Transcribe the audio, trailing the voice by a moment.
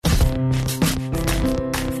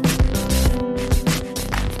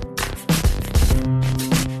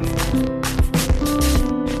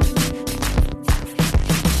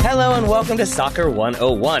Hello and welcome to Soccer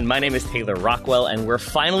 101. My name is Taylor Rockwell, and we're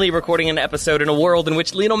finally recording an episode in a world in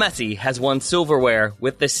which Lionel Messi has won silverware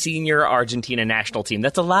with the senior Argentina national team.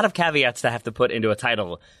 That's a lot of caveats to have to put into a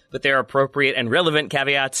title, but they're appropriate and relevant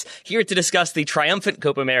caveats. Here to discuss the triumphant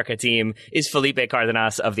Copa America team is Felipe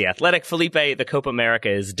Cardenas of The Athletic. Felipe, the Copa America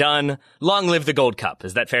is done. Long live the Gold Cup.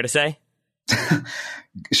 Is that fair to say?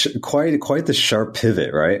 Quite the sharp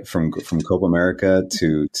pivot, right? From Copa America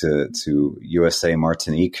to USA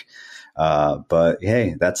Martinique. But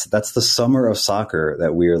hey, that's the summer of soccer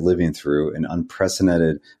that we are living through, an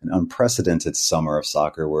unprecedented summer of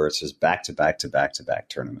soccer where it's just back to back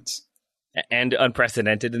tournaments. And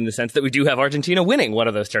unprecedented in the sense that we do have Argentina winning one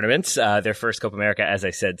of those tournaments, their first Copa America, as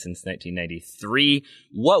I said, since 1993.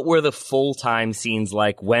 What were the full-time scenes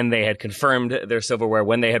like when they had confirmed their silverware,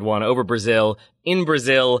 when they had won over Brazil? In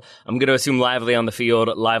Brazil, I'm going to assume lively on the field,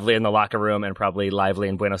 lively in the locker room, and probably lively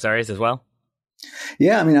in Buenos Aires as well.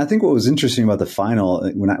 Yeah, I mean, I think what was interesting about the final,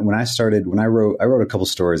 when I wrote a couple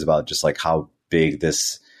stories about just like how big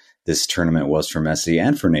this tournament was for Messi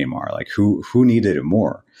and for Neymar, like who needed it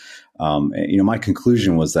more. My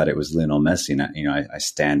conclusion was that it was Lionel Messi, and I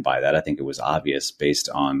stand by that. I think it was obvious based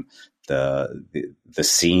on the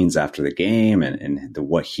scenes after the game and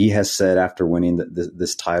what he has said after winning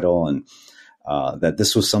this title, and that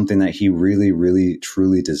this was something that he really, really,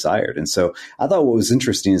 truly desired. And so I thought what was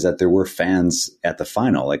interesting is that there were fans at the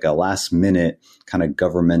final, like a last minute kind of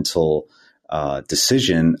governmental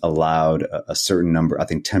decision allowed a certain number, I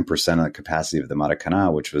think 10% of the capacity of the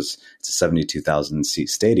Maracanã, which it's a 72,000 seat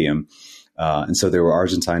stadium. And so there were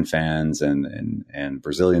Argentine fans and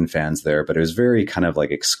Brazilian fans there, but it was very kind of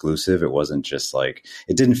like exclusive. It wasn't just like,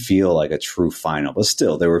 it didn't feel like a true final, but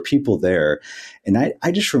still there were people there. And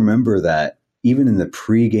I just remember that even in the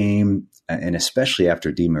pregame, and especially after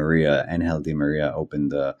Angel Di Maria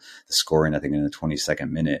opened the scoring, I think in the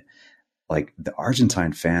 22nd minute, like the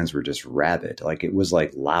Argentine fans were just rabid. Like it was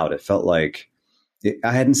like loud. It felt like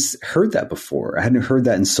I hadn't heard that before. I hadn't heard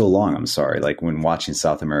that in so long. I'm sorry. Like when watching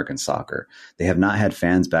South American soccer, they have not had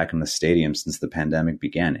fans back in the stadium since the pandemic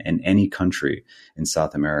began in any country in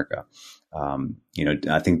South America.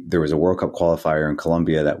 I think there was a World Cup qualifier in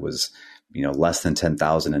Colombia that was, less than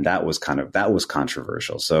 10,000. And that was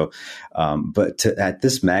controversial. So, but at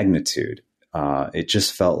this magnitude, it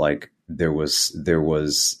just felt like there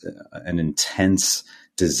was an intense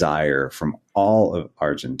desire from all of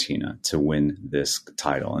Argentina to win this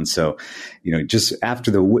title. And so, just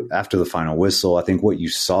after the final whistle, I think what you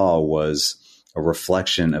saw was a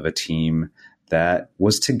reflection of a team that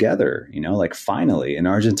was together, like finally an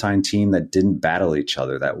Argentine team that didn't battle each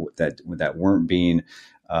other, that weren't being,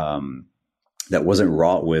 that wasn't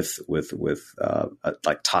wrought with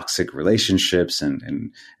like toxic relationships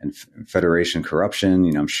and federation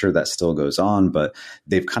corruption. I'm sure that still goes on, but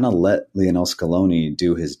they've kind of let Lionel Scaloni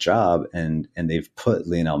do his job, and they've put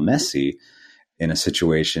Lionel Messi in a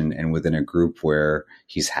situation and within a group where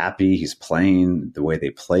he's happy, he's playing, the way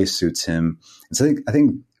they play suits him. And so I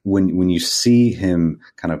think when you see him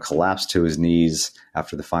kind of collapse to his knees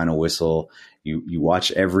after the final whistle, you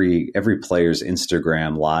watch every player's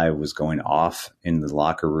Instagram live was going off in the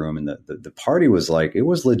locker room, and the party was like, it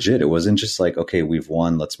was legit. It wasn't just like, okay, we've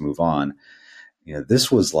won, let's move on.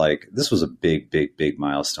 This was a big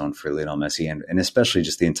milestone for Lionel Messi and especially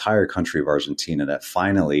just the entire country of Argentina that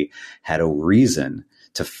finally had a reason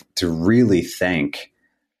to really thank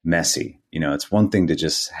Messi. It's one thing to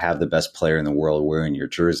just have the best player in the world wearing your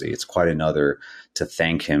jersey. It's quite another to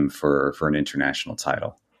thank him for an international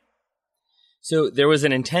title. So there was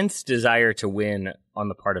an intense desire to win on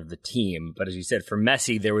the part of the team, but as you said, for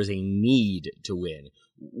Messi, there was a need to win.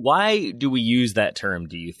 Why do we use that term,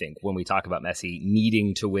 do you think, when we talk about Messi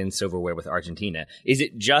needing to win silverware with Argentina? Is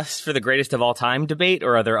it just for the greatest of all time debate,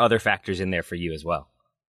 or are there other factors in there for you as well?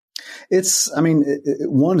 It's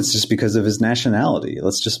just because of his nationality.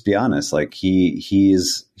 Let's just be honest. Like he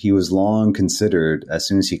was long considered, as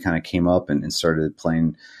soon as he kind of came up and started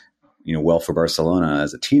playing, well for Barcelona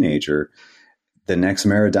as a teenager, the next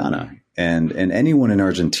Maradona. And anyone in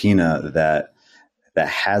Argentina that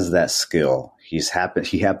has that skill, he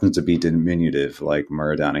happens to be diminutive like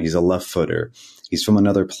Maradona. He's a left footer. He's from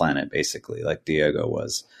another planet, basically, like Diego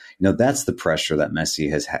was. That's the pressure that Messi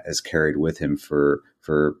has carried with him for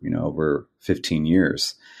over 15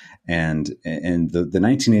 years. And the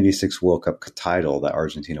 1986 World Cup title that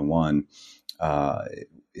Argentina won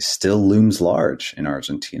still looms large in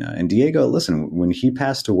Argentina. And Diego, listen, when he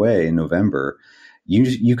passed away in November,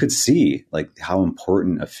 you could see like how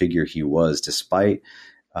important a figure he was, despite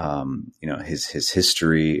his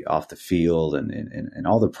history off the field and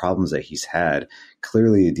all the problems that he's had.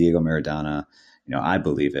 Clearly, Diego Maradona, I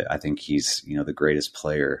believe it. I think he's the greatest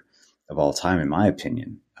player of all time, in my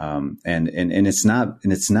opinion. And it's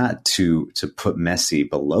not to put Messi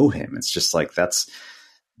below him. It's just like that's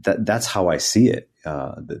how I see it.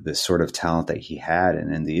 The sort of talent that he had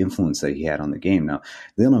and the influence that he had on the game. Now,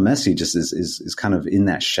 Lionel Messi just is kind of in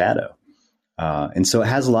that shadow. And so it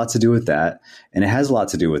has a lot to do with that. And it has a lot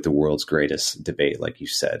to do with the world's greatest debate, like you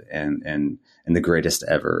said, and the greatest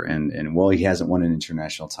ever. And while he hasn't won an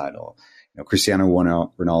international title, Cristiano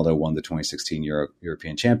Ronaldo won the 2016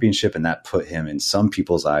 European Championship, and that put him in some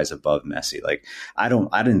people's eyes above Messi. Like, I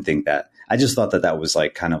didn't think that. I just thought that was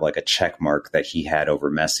like kind of like a check mark that he had over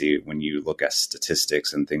Messi when you look at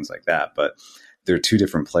statistics and things like that. But they're two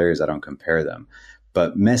different players. I don't compare them.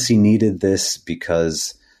 But Messi needed this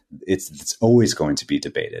because it's always going to be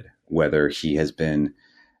debated whether he has been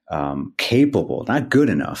capable, not good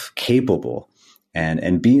enough, capable,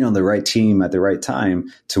 and being on the right team at the right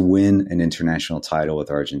time to win an international title with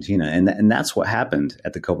Argentina. And that's what happened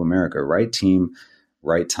at the Copa America. Right team,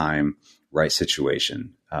 right time, right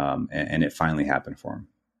situation. And it finally happened for him.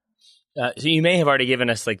 So you may have already given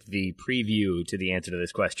us like the preview to the answer to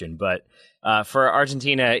this question, but for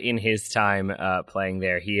Argentina in his time playing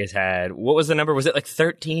there, he has had, what was the number? Was it like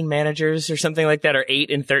 13 managers or something like that, or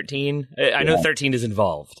 8 and 13? I know 13 is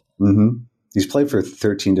involved. Mm-hmm. He's played for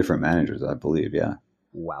 13 different managers, I believe. Yeah.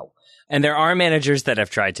 Wow. And there are managers that have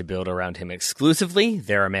tried to build around him exclusively.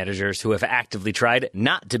 There are managers who have actively tried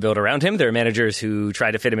not to build around him. There are managers who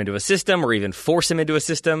try to fit him into a system or even force him into a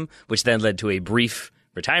system, which then led to a brief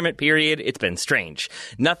retirement period. It's been strange.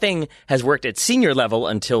 Nothing has worked at senior level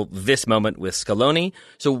until this moment with Scaloni.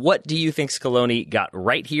 So what do you think Scaloni got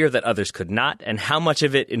right here that others could not? And how much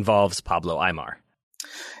of it involves Pablo Aimar?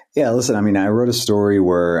 Yeah, listen, I mean, I wrote a story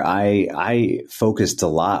where I focused a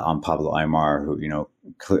lot on Pablo Aimar, who,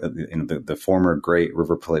 the former great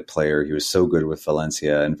River Plate player. He was so good with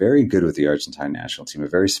Valencia and very good with the Argentine national team, a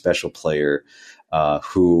very special player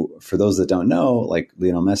who, for those that don't know, like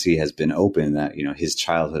Lionel Messi has been open that, his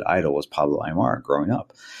childhood idol was Pablo Aimar growing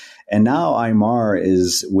up. And now Aimar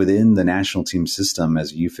is within the national team system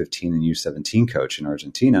as a U15 and U17 coach in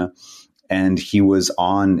Argentina. And he was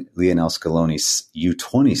on Lionel Scaloni's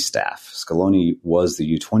U20 staff. Scaloni was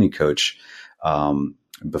the U20 coach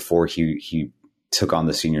before he took on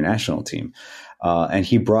the senior national team. And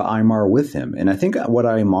he brought Aimar with him. And I think what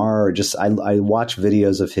Aimar I watch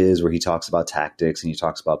videos of his where he talks about tactics and he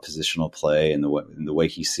talks about positional play and the way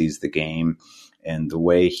he sees the game and the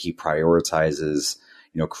way he prioritizes,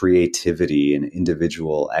 creativity and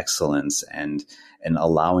individual excellence and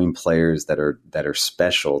allowing players that are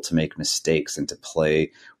special to make mistakes and to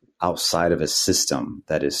play outside of a system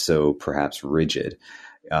that is so perhaps rigid.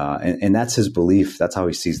 And that's his belief. That's how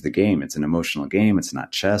he sees the game. It's an emotional game. It's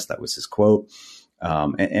not chess. That was his quote.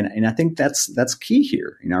 And I think that's key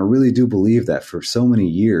here. I really do believe that for so many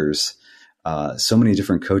years, so many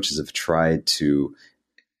different coaches have tried to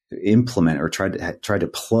implement or tried to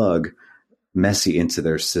plug Messi into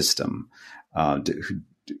their system,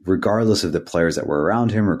 regardless of the players that were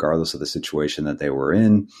around him, regardless of the situation that they were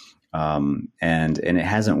in. And it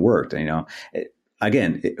hasn't worked. I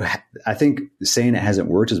think saying it hasn't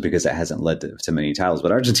worked is because it hasn't led to many titles.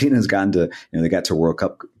 But Argentina has gotten to, they got to World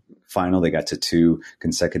Cup final, they got to 2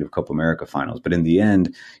 consecutive Copa America finals. But in the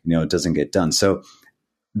end, it doesn't get done. So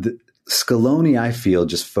Scaloni, I feel,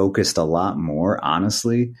 just focused a lot more,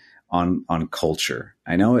 honestly, on culture.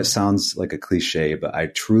 I know it sounds like a cliche, but I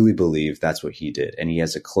truly believe that's what he did. And he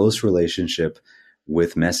has a close relationship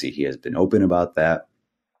with Messi. He has been open about that.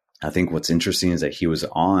 I think what's interesting is that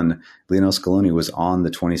Lionel Scaloni was on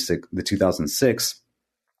the 2006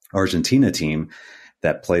 Argentina team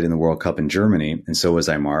that played in the World Cup in Germany. And so was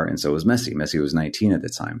Aimar, and so was Messi. Messi was 19 at the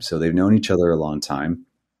time. So they've known each other a long time.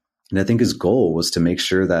 And I think his goal was to make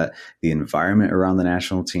sure that the environment around the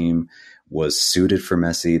national team was suited for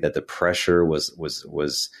Messi, that the pressure was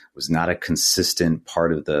not a consistent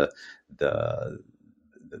part of the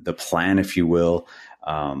plan, if you will.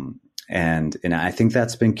 And I think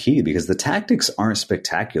that's been key because the tactics aren't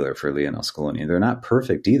spectacular for Lionel Scaloni. They're not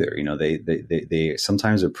perfect either. They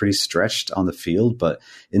sometimes are pretty stretched on the field, but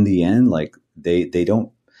in the end, like they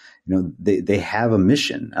don't, they have a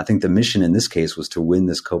mission. I think the mission in this case was to win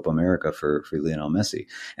this Copa America for Lionel Messi.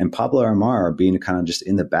 And Pablo Aimar being kind of just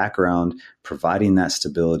in the background, providing that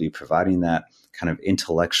stability, providing that kind of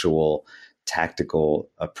intellectual,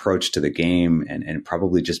 tactical approach to the game and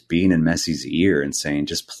probably just being in Messi's ear and saying,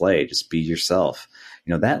 just play, just be yourself.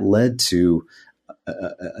 That led to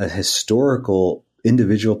a historical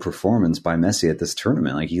individual performance by Messi at this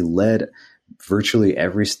tournament. Like, he led virtually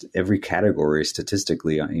every category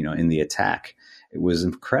statistically, in the attack. It was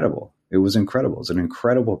incredible. It was an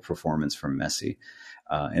incredible performance from Messi.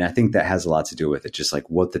 And I think that has a lot to do with it, just like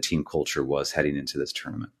what the team culture was heading into this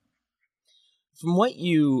tournament. From what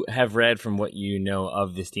you have read, from what you know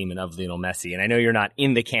of this team and of Lionel Messi, and I know you're not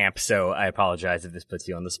in the camp, so I apologize if this puts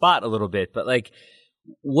you on the spot a little bit, but like,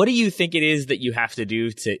 what do you think it is that you have to do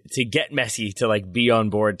to get Messi to like be on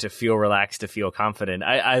board, to feel relaxed, to feel confident?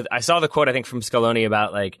 I saw the quote, I think, from Scaloni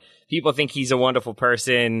about like, people think he's a wonderful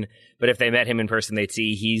person, but if they met him in person, they'd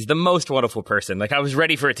see he's the most wonderful person. Like, I was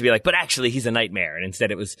ready for it to be like, but actually he's a nightmare. And instead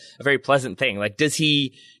it was a very pleasant thing. Like, does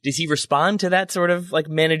he respond to that sort of like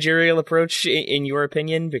managerial approach in your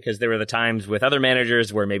opinion? Because there were the times with other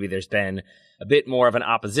managers where maybe there's been a bit more of an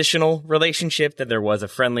oppositional relationship than there was a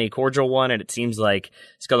friendly, cordial one. And it seems like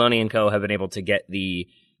Scaloni and co have been able to get the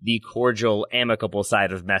cordial, amicable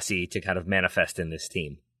side of Messi to kind of manifest in this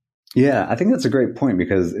team. Yeah, I think that's a great point,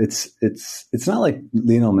 because it's not like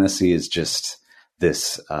Lionel Messi is just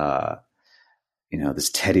this, this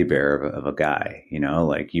teddy bear of a guy,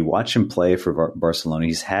 like, you watch him play for Barcelona.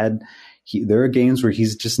 There are games where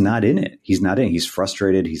he's just not in it. He's not in it. He's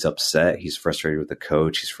frustrated. He's upset. He's frustrated with the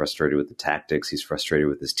coach. He's frustrated with the tactics. He's frustrated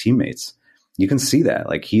with his teammates. You can see that.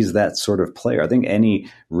 Like, he's that sort of player. I think any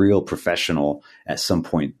real professional at some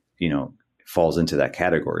point, falls into that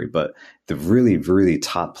category. But the really, really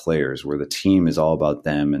top players, where the team is all about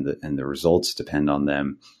them and the results depend on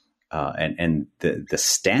them, and the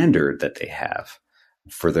standard that they have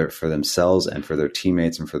for themselves and for their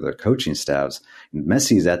teammates and for their coaching staffs.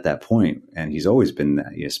 Messi is at that point, and he's always been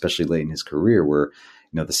that, especially late in his career, where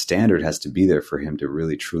the standard has to be there for him to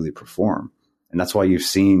really truly perform. And that's why you've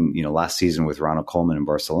seen, last season with Ronald Koeman in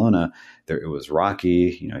Barcelona, it was rocky.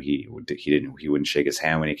 He wouldn't shake his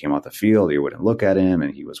hand when he came off the field. He wouldn't look at him,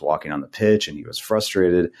 and he was walking on the pitch and he was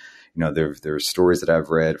frustrated. There are stories that I've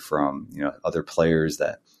read from, other players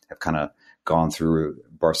that have kind of gone through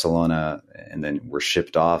Barcelona and then were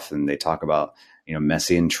shipped off, and they talk about,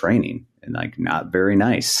 Messi in training, and like, not very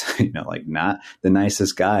nice, like, not the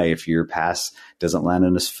nicest guy if your pass doesn't land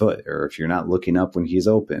on his foot, or if you're not looking up when he's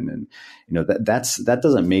open. And, that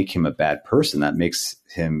doesn't make him a bad person. That makes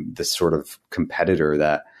him this sort of competitor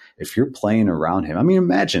that if you're playing around him, I mean,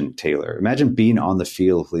 imagine being on the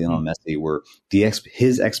field with Lionel Messi, where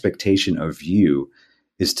his expectation of you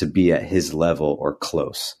is to be at his level or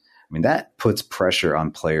close. I mean, that puts pressure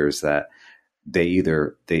on players that they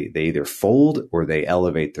either fold or they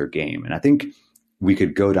elevate their game. And I think we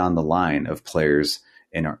could go down the line of players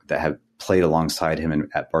that have played alongside him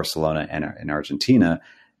at Barcelona and in Argentina,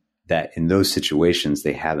 that in those situations,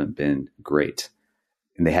 they haven't been great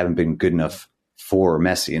and they haven't been good enough for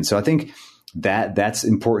Messi. And so I think that's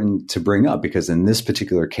important to bring up, because in this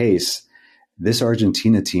particular case, this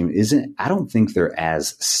Argentina team I don't think they're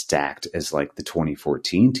as stacked as like the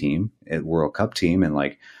 2014 team, World Cup team, and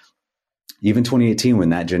like even 2018 when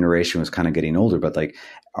that generation was kind of getting older. But like,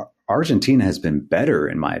 Argentina has been better,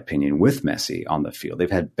 in my opinion, with Messi on the field. They've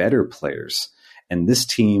had better players. And this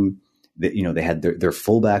team, that they had their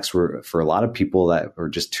fullbacks were, for a lot of people that were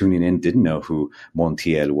just tuning in, didn't know who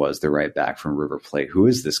Montiel was, the right back from River Plate. Who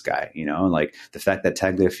is this guy? And like, the fact that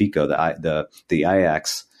Tagliafico, the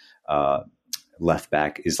Ajax left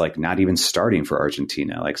back, is like not even starting for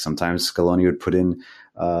Argentina. Like, sometimes Scaloni would put in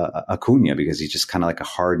Acuna, because he's just kind of like a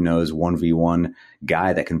hard-nosed 1v1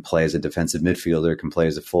 guy that can play as a defensive midfielder, can play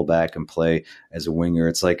as a fullback, can play as a winger.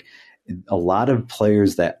 It's like a lot of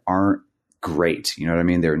players that aren't great. You know what I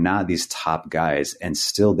mean? They're not these top guys, and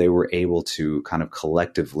still they were able to kind of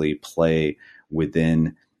collectively play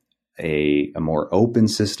within a more open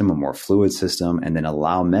system, a more fluid system, and then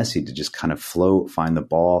allow Messi to just kind of float, find the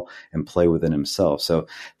ball, and play within himself. So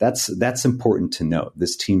that's important to note.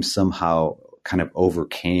 This team somehow kind of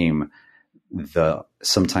overcame the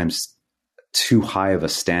sometimes too high of a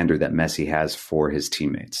standard that Messi has for his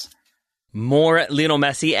teammates. More Lionel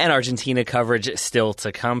Messi and Argentina coverage still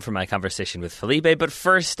to come from my conversation with Felipe. But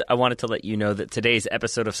first, I wanted to let you know that today's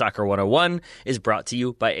episode of Soccer 101 is brought to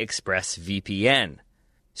you by ExpressVPN.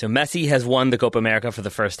 So Messi has won the Copa America for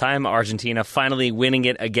the first time. Argentina finally winning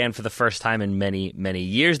it again for the first time in many, many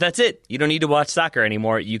years. That's it. You don't need to watch soccer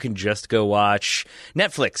anymore. You can just go watch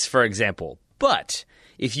Netflix, for example. But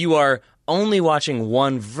if you are only watching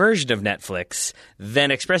one version of Netflix,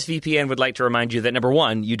 then ExpressVPN would like to remind you that, number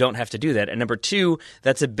one, you don't have to do that. And number two,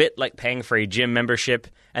 that's a bit like paying for a gym membership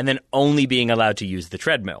and then only being allowed to use the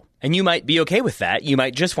treadmill. And you might be okay with that. You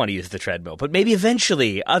might just want to use the treadmill, but maybe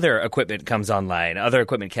eventually other equipment comes online, other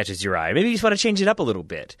equipment catches your eye. Maybe you just want to change it up a little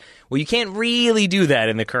bit. Well, you can't really do that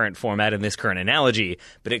in the current format, in this current analogy,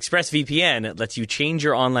 but ExpressVPN lets you change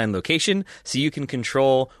your online location so you can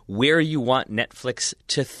control where you want Netflix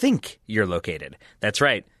to think you're located. That's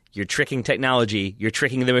right. You're tricking technology, you're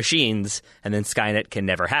tricking the machines, and then Skynet can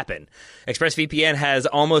never happen. ExpressVPN has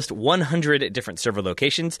almost 100 different server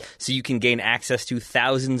locations, so you can gain access to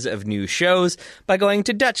thousands of new shows by going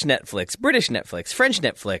to Dutch Netflix, British Netflix, French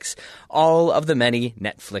Netflix, all of the many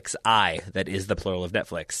Netflix-I, that is the plural of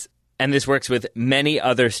Netflix. And this works with many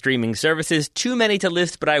other streaming services. Too many to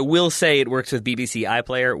list, but I will say it works with BBC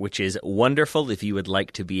iPlayer, which is wonderful if you would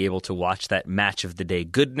like to be able to watch that match of the day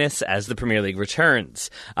goodness as the Premier League returns.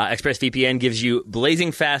 ExpressVPN gives you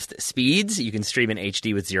blazing fast speeds. You can stream in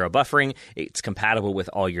HD with zero buffering. It's compatible with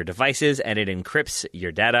all your devices, and it encrypts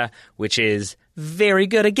your data, which is very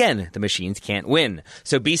good. Again, the machines can't win.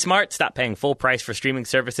 So be smart, stop paying full price for streaming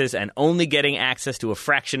services and only getting access to a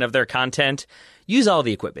fraction of their content. Use all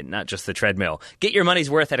the equipment, not just the treadmill. Get your money's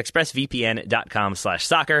worth at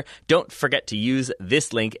expressvpn.com/soccer. Don't forget to use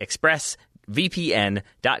this link,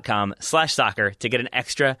 expressvpn.com/soccer, to get an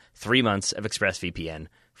extra 3 months of ExpressVPN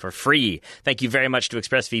for free. Thank you very much to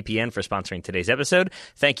ExpressVPN for sponsoring today's episode.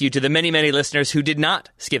 Thank you to the many, many listeners who did not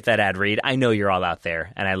skip that ad read. I know you're all out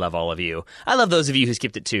there, and I love all of you. I love those of you who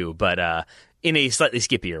skipped it too, but in a slightly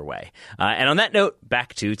skippier way. And on that note,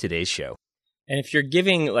 back to today's show. And if you're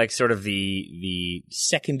giving like sort of the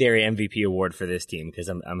secondary MVP award for this team, because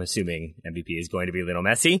I'm assuming MVP is going to be Lionel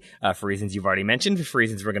Messi for reasons you've already mentioned, for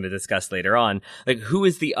reasons we're going to discuss later on, like who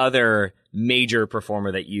is the other major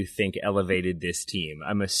performer that you think elevated this team?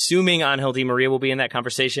 I'm assuming Angel Di Maria will be in that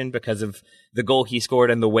conversation because of the goal he scored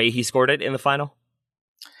and the way he scored it in the final.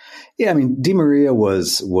 Yeah, I mean, Di Maria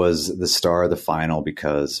was the star of the final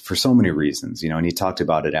because for so many reasons, and he talked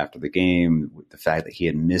about it after the game, the fact that he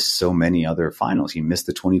had missed so many other finals. He missed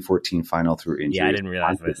the 2014 final through injury. Yeah, I didn't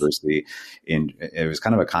realize this. It was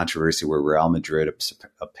kind of a controversy where Real Madrid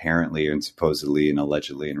apparently and supposedly and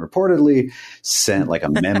allegedly and reportedly sent like a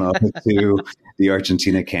memo to the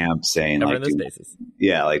Argentina camp saying, like,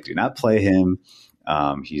 do not play him.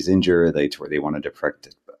 He's injured. They wanted to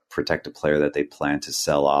protect a player that they plan to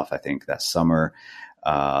sell off, I think, that summer.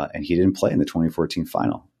 And he didn't play in the 2014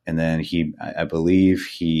 final. And then I believe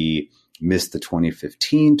he missed the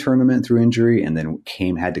 2015 tournament through injury and then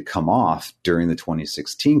had to come off during the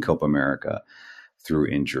 2016 Copa America through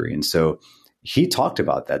injury. And so he talked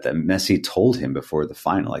about that Messi told him before the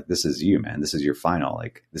final, like, this is you, man, this is your final.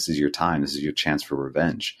 Like, this is your time. This is your chance for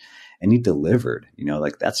revenge. And he delivered,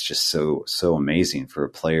 like, that's just so amazing for a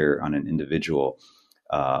player on an individual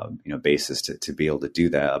basis to be able to do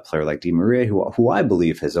that. A player like Di Maria, who I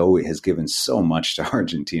believe has given so much to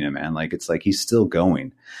Argentina, man. Like, it's like he's still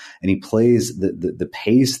going, and he plays the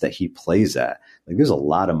pace that he plays at. Like, there's a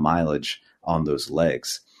lot of mileage on those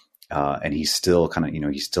legs, and he's still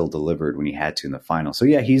he still delivered when he had to in the final. So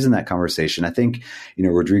yeah, he's in that conversation. I think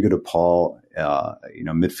Rodrigo de Paul,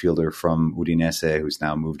 midfielder from Udinese, who's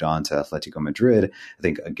now moved on to Atletico Madrid. I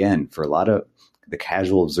think again, for a lot of the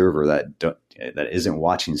casual observer that isn't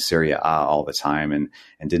watching Serie A all the time and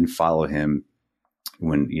didn't follow him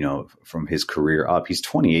when, from his career up, he's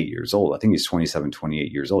 28 years old. I think he's 27,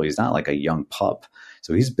 28 years old. He's not like a young pup.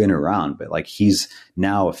 So he's been around, but like he's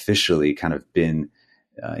now officially kind of been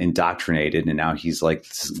indoctrinated. And now he's like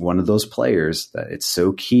one of those players that it's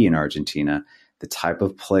so key in Argentina, the type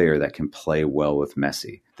of player that can play well with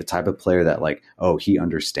Messi, the type of player that like, oh, he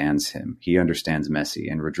understands him. He understands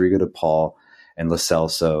Messi. And Rodrigo de Paul and Lo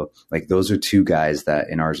Celso, like those are two guys that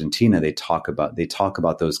in Argentina, they talk about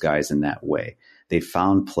those guys in that way. They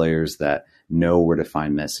found players that know where to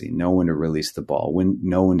find Messi, know when to release the ball,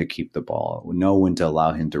 know when to keep the ball, know when to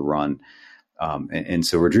allow him to run. And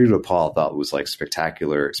so Rodrigo de Paul I thought was like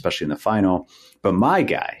spectacular, especially in the final. But my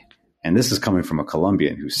guy, and this is coming from a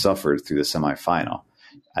Colombian who suffered through the semifinal,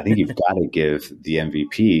 I think you've got to give the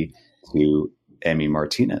MVP to Emi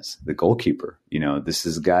Martinez, the goalkeeper. This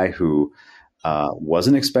is a guy who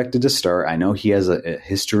wasn't expected to start. I know he has a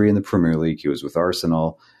history in the Premier League. He was with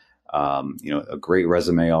Arsenal, a great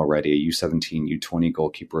resume already, a U17, U20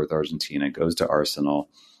 goalkeeper with Argentina, goes to Arsenal,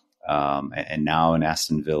 and now in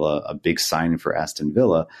Aston Villa, a big signing for Aston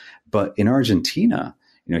Villa. But in Argentina,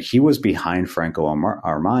 he was behind Franco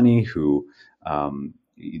Armani, who,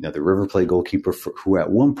 the River Plate goalkeeper who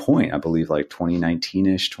at one point, I believe like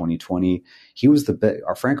 2019-ish, 2020, he was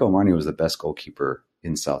Franco Armani was the best goalkeeper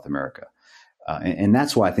in South America. And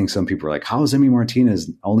that's why I think some people are like, how is Emi Martinez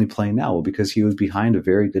only playing now? Well, because he was behind a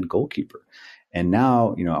very good goalkeeper. And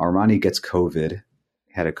now, Armani gets COVID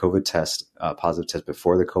had a COVID test, positive test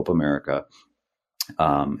before the Copa America.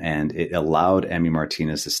 And it allowed Emi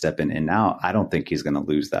Martinez to step in. And now I don't think he's going to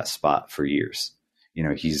lose that spot for years.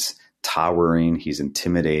 He's towering, he's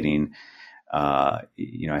intimidating.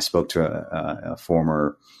 I spoke to a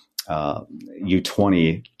former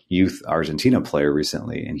U20 youth Argentina player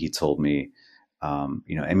recently, and he told me,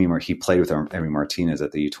 he played with Emi Martinez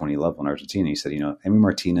at the U20 level in Argentina. He said, Emi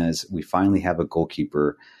Martinez, we finally have a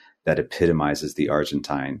goalkeeper that epitomizes the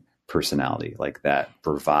Argentine personality, like that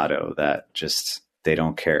bravado, that just they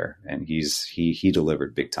don't care. And he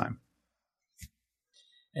delivered big time.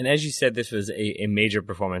 And as you said, this was a major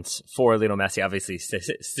performance for Lionel Messi. Obviously,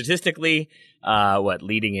 statistically,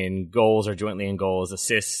 leading in goals or jointly in goals,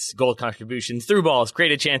 assists, goal contributions, through balls,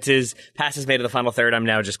 created chances, passes made to the final third. I'm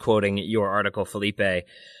now just quoting your article, Felipe.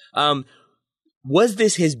 Was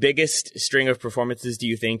this his biggest string of performances, do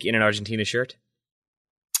you think, in an Argentina shirt?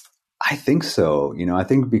 I think so. I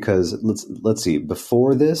think because let's see,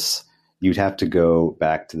 before this, you'd have to go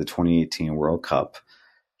back to the 2018 World Cup.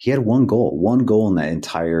 He had one goal in that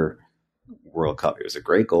entire World Cup. It was a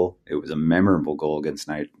great goal. It was a memorable goal against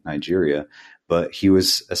Nigeria, but he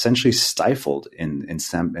was essentially stifled in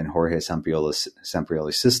Jorge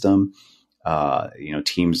Sampioli's system.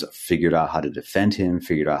 Teams figured out how to defend him,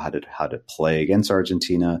 figured out how to play against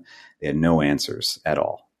Argentina. They had no answers at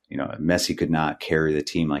all. Messi could not carry the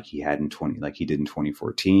team like he did in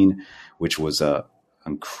 2014, which was a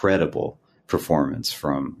incredible performance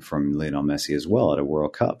from Lionel Messi as well at a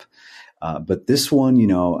World Cup. But this one,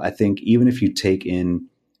 I think even if you take in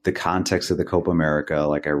the context of the Copa America,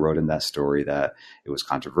 like I wrote in that story, that it was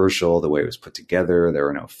controversial, the way it was put together, there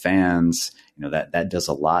were no fans, that does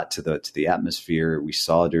a lot to the atmosphere. We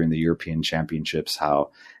saw during the European Championships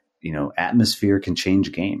how, atmosphere can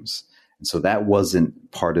change games. And so that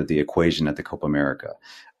wasn't part of the equation at the Copa America.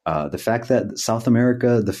 The fact that South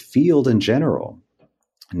America, the field in general,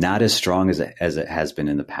 not as strong as it has been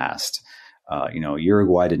in the past.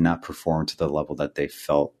 Uruguay did not perform to the level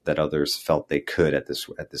that others felt they could at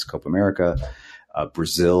this Copa America.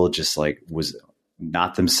 Brazil just was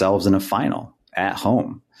not themselves in a final at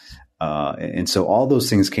home. And so all those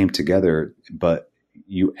things came together, but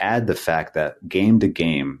you add the fact that game to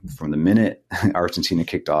game, from the minute Argentina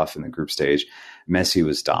kicked off in the group stage, Messi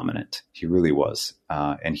was dominant. He really was.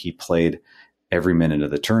 And he played every minute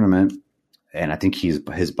of the tournament. And I think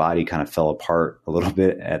his body kind of fell apart a little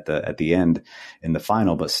bit at the end in the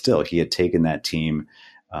final, but still he had taken that team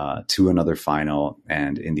to another final.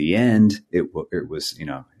 And in the end, it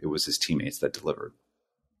was his teammates that delivered.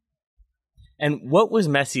 And what was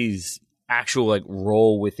Messi's actual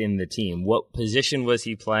role within the team? What position was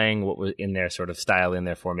he playing? What was in their sort of style, in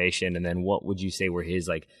their formation? And then what would you say were his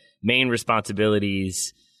main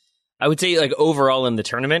responsibilities? I would say overall in the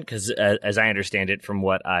tournament, because as I understand it from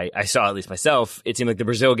what I saw, at least myself, it seemed like the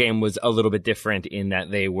Brazil game was a little bit different in that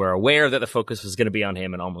they were aware that the focus was going to be on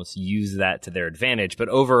him and almost used that to their advantage. But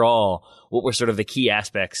overall, what were sort of the key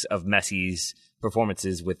aspects of Messi's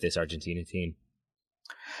performances with this Argentina team?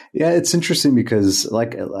 Yeah, it's interesting because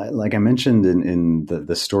like I mentioned in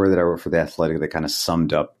the story that I wrote for The Athletic that kind of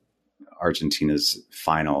summed up Argentina's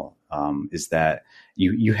final, is that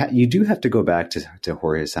you do have to go back to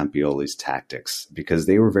Jorge Sampioli's tactics, because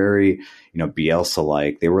they were very,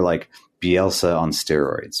 Bielsa-like. They were like Bielsa on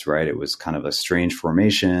steroids, right? It was kind of a strange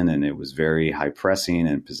formation, and it was very high pressing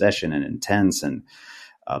and possession and intense and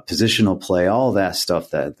positional play, all that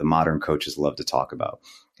stuff that the modern coaches love to talk about.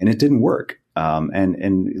 And it didn't work.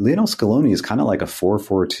 And Lionel Scaloni is kind of like a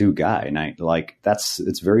 4-4-2 guy. And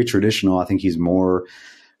it's very traditional. I think he's more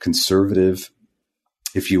conservative,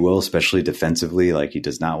 if you will, especially defensively. He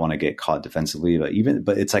does not want to get caught defensively,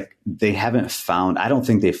 but it's I don't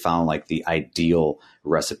think they found the ideal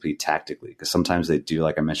recipe tactically, because sometimes they do,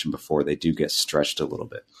 like I mentioned before, they do get stretched a little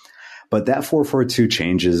bit. But that 4-4-2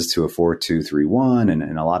 changes to a 4-2-3-1.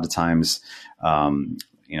 And a lot of times,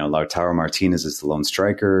 Lautaro Martinez is the lone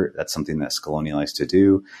striker. That's something that Scaloni likes to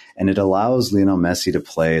do. And it allows Lionel Messi to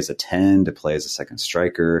play as a 10, to play as a second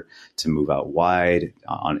striker, to move out wide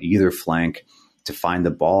on either flank, to find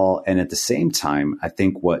the ball. And at the same time, I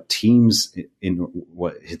think what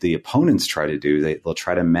the opponents try to do, they'll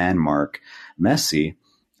try to man mark Messi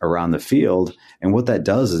around the field. And what that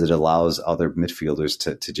does is it allows other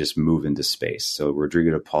midfielders to just move into space. So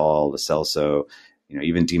Rodrigo de Paul, Lo Celso,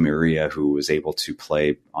 even Di Maria, who was able to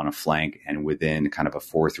play on a flank and within kind of a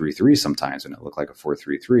 4-3-3 sometimes when it looked like a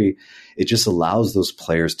 4-3-3, it just allows those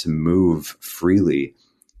players to move freely,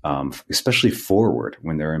 especially forward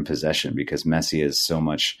when they're in possession, because Messi is so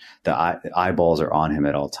much, the eyeballs are on him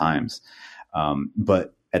at all times.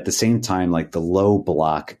 But at the same time, like the low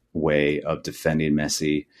block way of defending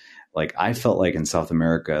Messi, like I felt like in South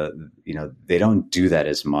America, they don't do that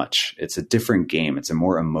as much. It's a different game. It's a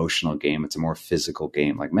more emotional game. It's a more physical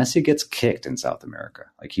game. Like Messi gets kicked in South America,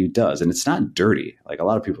 like he does. And it's not dirty. Like a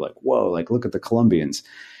lot of people are like, whoa, like look at the Colombians.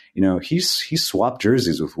 He swapped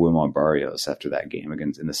jerseys with Wilmar Barrios after that game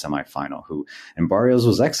against in the semifinal, and Barrios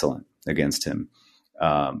was against him.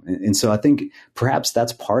 And so I think perhaps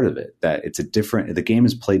that's part of it, that the game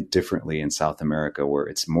is played differently in South America, where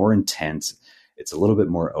it's more intense. It's a little bit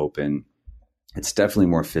more open. It's definitely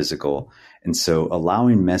more physical. And so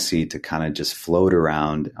allowing Messi to kind of just float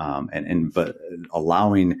around, but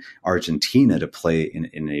allowing Argentina to play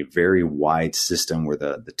in a very wide system where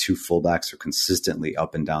the two fullbacks are consistently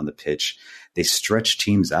up and down the pitch, they stretch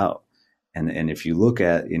teams out. And if you look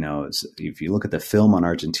at, the film on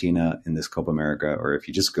Argentina in this Copa America, or if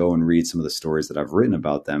you just go and read some of the stories that I've written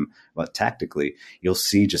about them, about tactically, you'll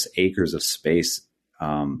see just acres of space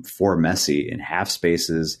for Messi in half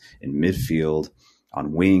spaces, in midfield,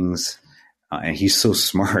 on wings. And he's so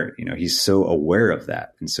smart, he's so aware of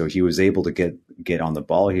that. And so he was able to get on the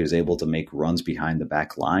ball. He was able to make runs behind the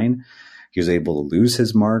back line. He was able to lose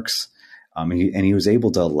his marks. And he was able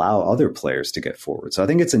to allow other players to get forward. So I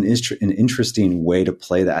think it's an interesting way to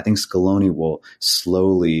play that. I think Scaloni will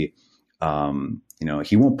slowly,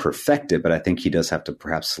 he won't perfect it, but I think he does have to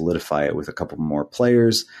perhaps solidify it with a couple more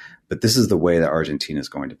players. But this is the way that Argentina is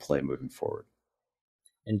going to play moving forward.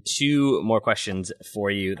 And two more questions for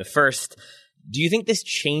you. The first, do you think this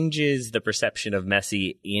changes the perception of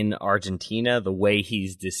Messi in Argentina, the way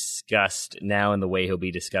he's discussed now and the way he'll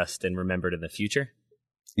be discussed and remembered in the future?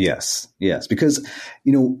 Yes. Because,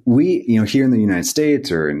 we, here in the United States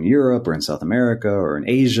or in Europe or in South America or in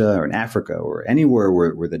Asia or in Africa or anywhere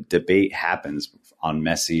where the debate happens on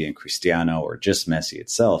Messi and Cristiano or just Messi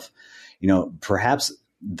itself, perhaps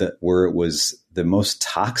where it was the most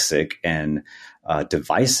toxic and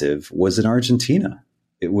divisive was in Argentina.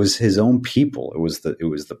 It was his own people. It was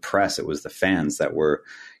the press. It was the fans that were,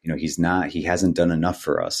 he hasn't done enough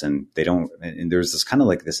for us. And and there's this kind of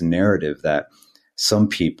like this narrative that some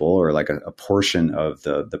people, or like a portion of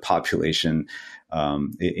the population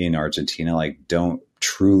in Argentina, like don't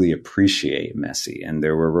truly appreciate Messi. And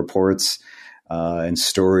there were reports and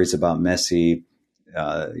stories about Messi,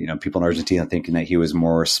 people in Argentina thinking that he was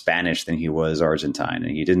more Spanish than he was Argentine,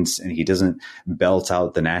 and he doesn't belt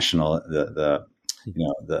out the national,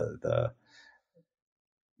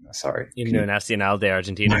 Himno Nacional de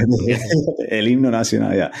Argentina. El Himno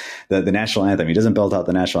Nacional, yeah. The national anthem. He doesn't belt out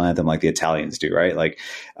the national anthem like the Italians do, right? Like,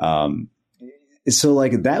 so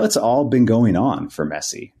like that's all been going on for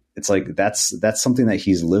Messi. It's like that's something that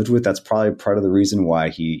he's lived with. That's probably part of the reason why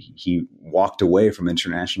he walked away from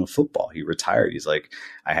international football. He retired. He's like,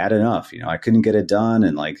 I had enough. I couldn't get it done,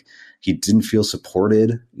 and like he didn't feel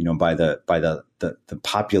supported, by the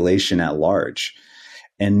population at large.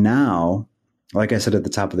 And now, like I said at the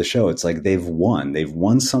top of the show, it's like they've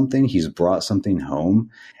won something. He's brought something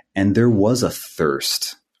home, and there was a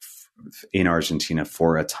thirst in Argentina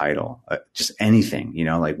for a title, just anything,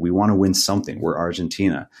 like we want to win something. We're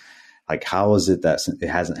Argentina. Like, how is it that it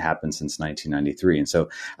hasn't happened since 1993? And so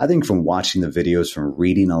I think from watching the videos, from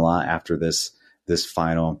reading a lot after this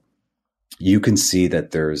final, you can see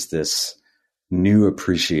that there's this new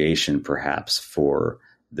appreciation perhaps for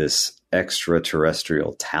this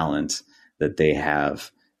extraterrestrial talent that they have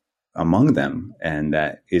among them, and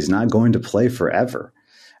that is not going to play forever.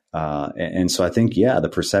 And so I think, the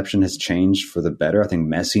perception has changed for the better. I think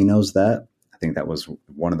Messi knows that. I think that was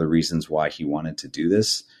one of the reasons why he wanted to do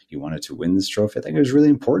this. He wanted to win this trophy. I think it was really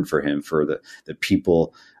important for him, for the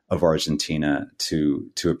people of Argentina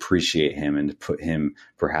to appreciate him and to put him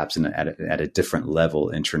perhaps at a different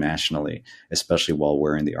level internationally, especially while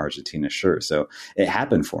wearing the Argentina shirt. So it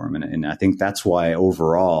happened for him. And I think that's why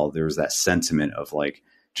overall there was that sentiment of like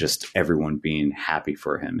just everyone being happy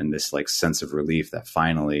for him and this like sense of relief that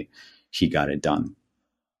finally he got it done.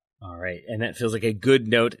 All right. And that feels like a good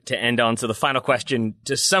note to end on. So the final question,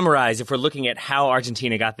 to summarize, if we're looking at how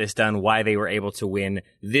Argentina got this done, why they were able to win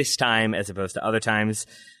this time as opposed to other times,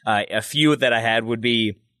 a few that I had would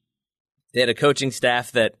be they had a coaching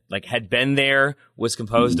staff that like had been there, was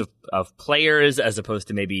composed of players as opposed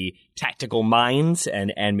to maybe tactical minds,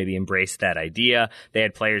 and maybe embraced that idea. They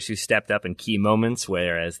had players who stepped up in key moments,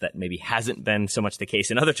 whereas that maybe hasn't been so much the case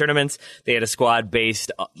in other tournaments. They had a squad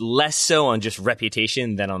based less so on just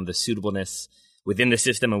reputation than on the suitableness within the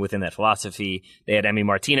system and within that philosophy. They had Emi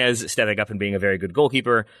Martinez stepping up and being a very good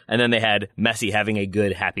goalkeeper, and then they had Messi having a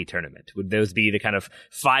good, happy tournament. Would those be the kind of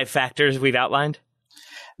 5 factors we've outlined?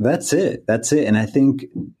 That's it. And I think,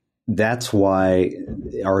 that's why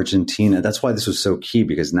Argentina, that's why this was so key,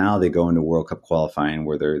 because now they go into World Cup qualifying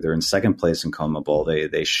where they're in second place in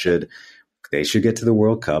CONMEBOL. They should get to the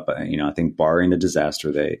World Cup. I think barring a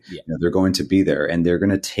disaster, they're going to be there, and they're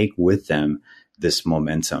going to take with them this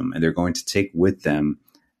momentum, and they're going to take with them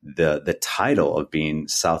the title of being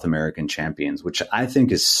South American champions, which I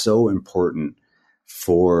think is so important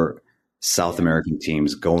for South American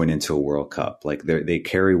teams going into a World Cup. Like they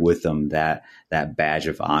carry with them that badge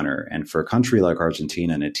of honor. And for a country like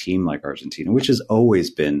Argentina and a team like Argentina, which has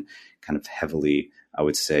always been kind of heavily, I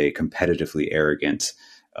would say, competitively arrogant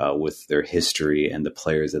with their history and the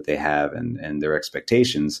players that they have and their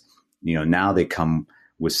expectations, now they come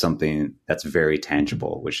with something that's very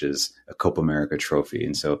tangible, which is a Copa America trophy.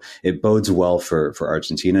 And so it bodes well for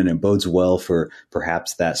Argentina, and it bodes well for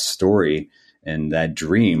perhaps that story and that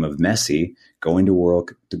dream of Messi going to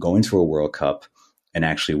a World Cup and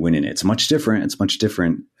actually winning it. It's much different.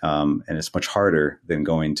 And it's much harder than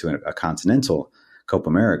going to a continental Copa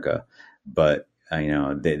America. But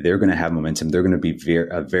they're going to have momentum. They're going to be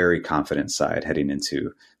a very confident side heading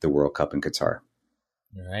into the World Cup in Qatar.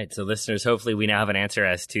 All right. So listeners, hopefully we now have an answer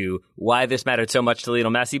as to why this mattered so much to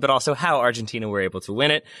Lionel Messi, but also how Argentina were able to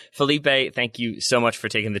win it. Felipe, thank you so much for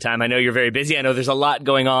taking the time. I know you're very busy. I know there's a lot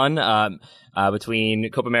going on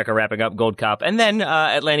between Copa America wrapping up, Gold Cup, and then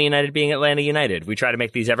Atlanta United being Atlanta United. We try to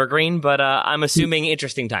make these evergreen, but I'm assuming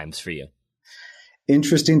interesting times for you.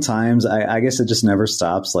 Interesting times. I guess it just never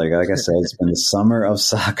stops. Like I said, it's been the summer of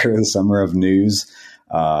soccer, the summer of news.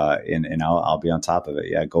 And I'll be on top of it.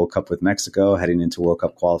 Yeah, Gold Cup with Mexico, heading into World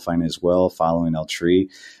Cup qualifying as well, following El Tri.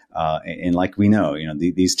 And like we know,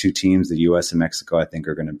 these two teams, the U.S. and Mexico, I think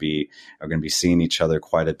are going to be seeing each other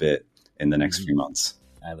quite a bit in the next few months.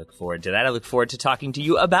 I look forward to that. I look forward to talking to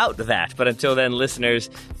you about that. But until then, listeners,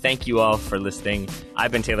 thank you all for listening.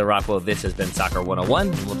 I've been Taylor Rockwell. This has been Soccer 101,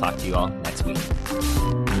 and we'll talk to you all next week.